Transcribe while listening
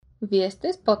Вие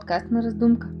сте с подкаст на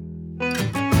Раздумка.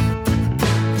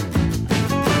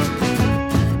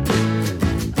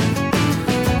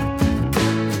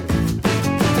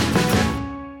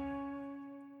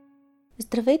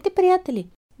 Здравейте, приятели!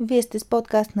 Вие сте с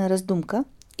подкаст на Раздумка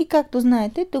и както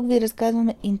знаете, тук ви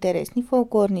разказваме интересни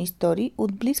фолклорни истории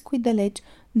от близко и далеч,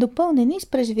 допълнени с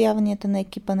преживяванията на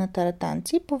екипа на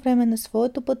таратанци по време на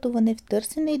своето пътуване в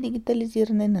търсене и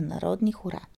дигитализиране на народни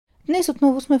хора. Днес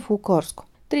отново сме в Лукорско.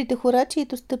 Трите хора,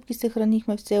 чието стъпки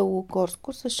съхранихме в село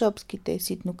Лукорско, са шопските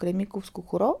Ситно, кремиковско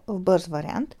хоро в бърз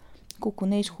вариант,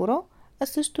 Кукунейш хоро, а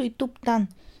също и Туптан,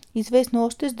 известно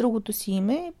още с другото си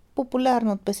име,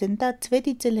 популярно от песента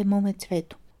Цветице лемоме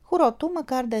цвето. Хорото,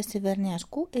 макар да е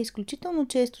северняшко, е изключително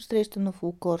често срещано в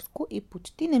Лукорско и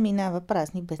почти не минава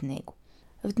празник без него.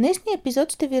 В днешния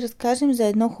епизод ще ви разкажем за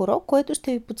едно хоро, което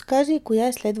ще ви подскаже и коя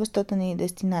е следващата ни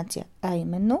дестинация, а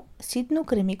именно Ситно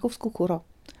кремиковско хоро.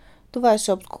 Това е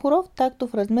шопско хоро в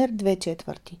тактов размер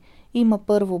 2/4. Има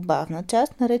първо бавна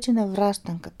част, наречена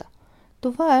вращанката.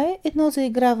 Това е едно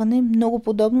заиграване много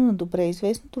подобно на добре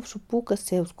известното в Шоплука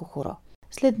селско хоро.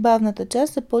 След бавната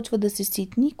част започва да се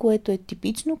ситни, което е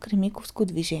типично кремиковско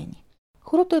движение.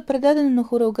 Хорото е предадено на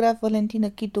хореограф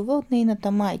Валентина Китова от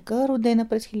нейната майка, родена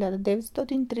през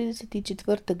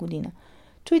 1934 година.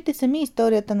 Чуйте сами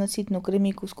историята на Ситно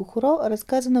кремиковско хоро,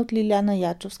 разказана от Лиляна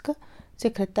Ячовска,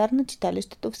 секретар на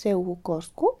читалището в село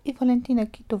Лукорско, и Валентина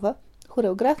Китова,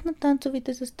 хореограф на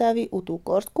танцовите състави от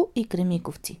Лукорско и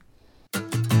Кремиковци.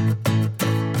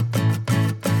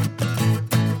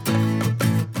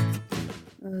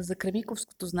 За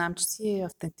Кремиковското знам, че си е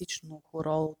автентично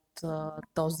хоро от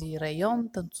този район,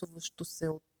 танцуващо се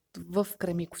в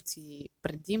Кремиковци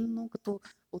предимно, като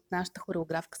от нашата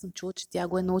хореографка съм чула, че тя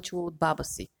го е научила от баба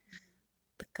си.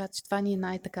 Така че това ни е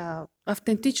най-така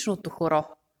автентичното хоро,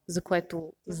 за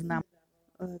което знам.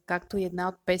 Както и една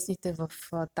от песните в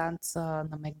танца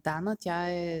на Мегдана, тя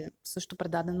е също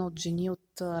предадена от жени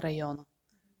от района.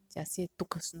 Тя си е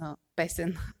тукашна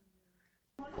песен.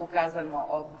 Показано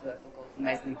от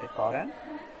местните хора,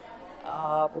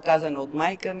 показано от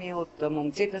майка ми, от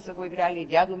момците са го играли,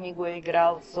 дядо ми го е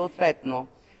играл. Съответно,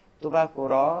 това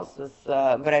хоро с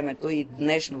времето и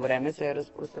днешно време се е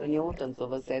разпространило.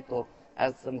 Танцува се, ето,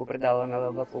 аз съм го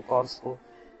предала в Лукорско.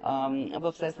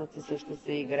 В Сесваци също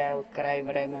се играе от край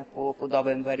време по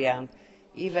подобен вариант.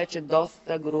 И вече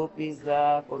доста групи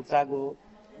за хорца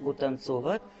го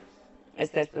танцуват.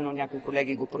 Естествено, някои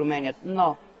колеги го променят,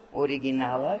 но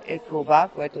оригинала е това,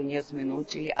 което ние сме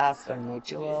научили. Аз съм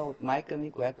научила от майка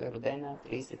ми, която е родена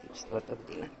 1934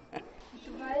 година.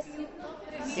 Това е Ситно?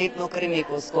 Ситно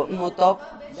кремиковско. Но то...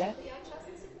 Да?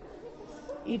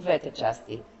 И двете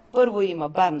части. Първо има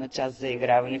бавна част за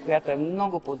играване, която е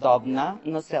много подобна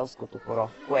на селското хоро,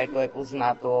 което е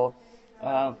познато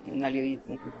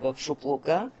в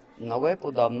Шоплука. Много е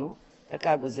подобно.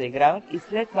 Така го заиграват и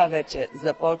след това вече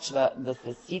започва да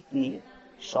се ситни.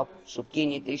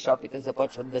 Шопкините и шопите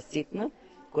започват да ситнат,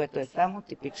 което е само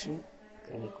типично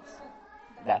кремиковско.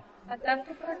 Да. А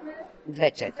такто размер?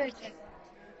 2/4.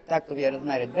 Такто ви е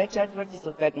размер 2/4,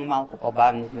 съответно малко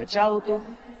по-бавно в началото,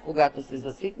 когато се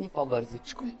заситни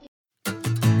по-бързичко.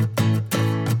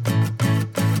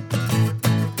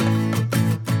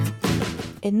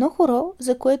 Едно хоро,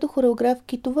 за което хореограф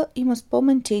Китова има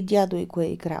спомен, че и дядо й го е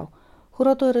играл.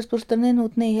 Хорото е разпространено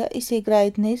от нея и се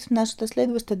играе днес в нашата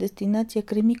следваща дестинация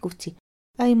Кремиковци,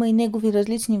 а има и негови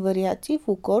различни вариации в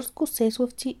Лукорско,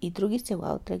 Сеславци и други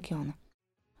села от региона.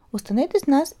 Останете с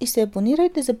нас и се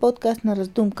абонирайте за подкаст на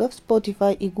Раздумка в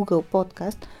Spotify и Google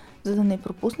Podcast, за да не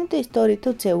пропуснете историите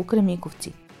от село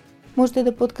Кремиковци. Можете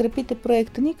да подкрепите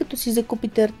проекта ни, като си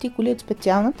закупите артикули от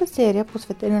специалната серия,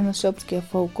 посветена на шопския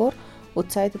фолклор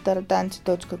от сайта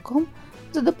taratанци.com,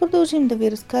 за да продължим да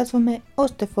ви разказваме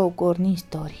още фолклорни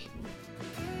истории.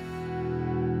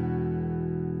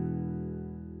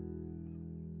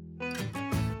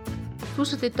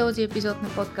 Слушате този епизод на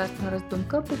подкаст на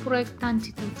Раздумка по проект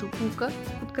Танците от Шоплука,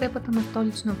 подкрепата на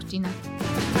Столична община.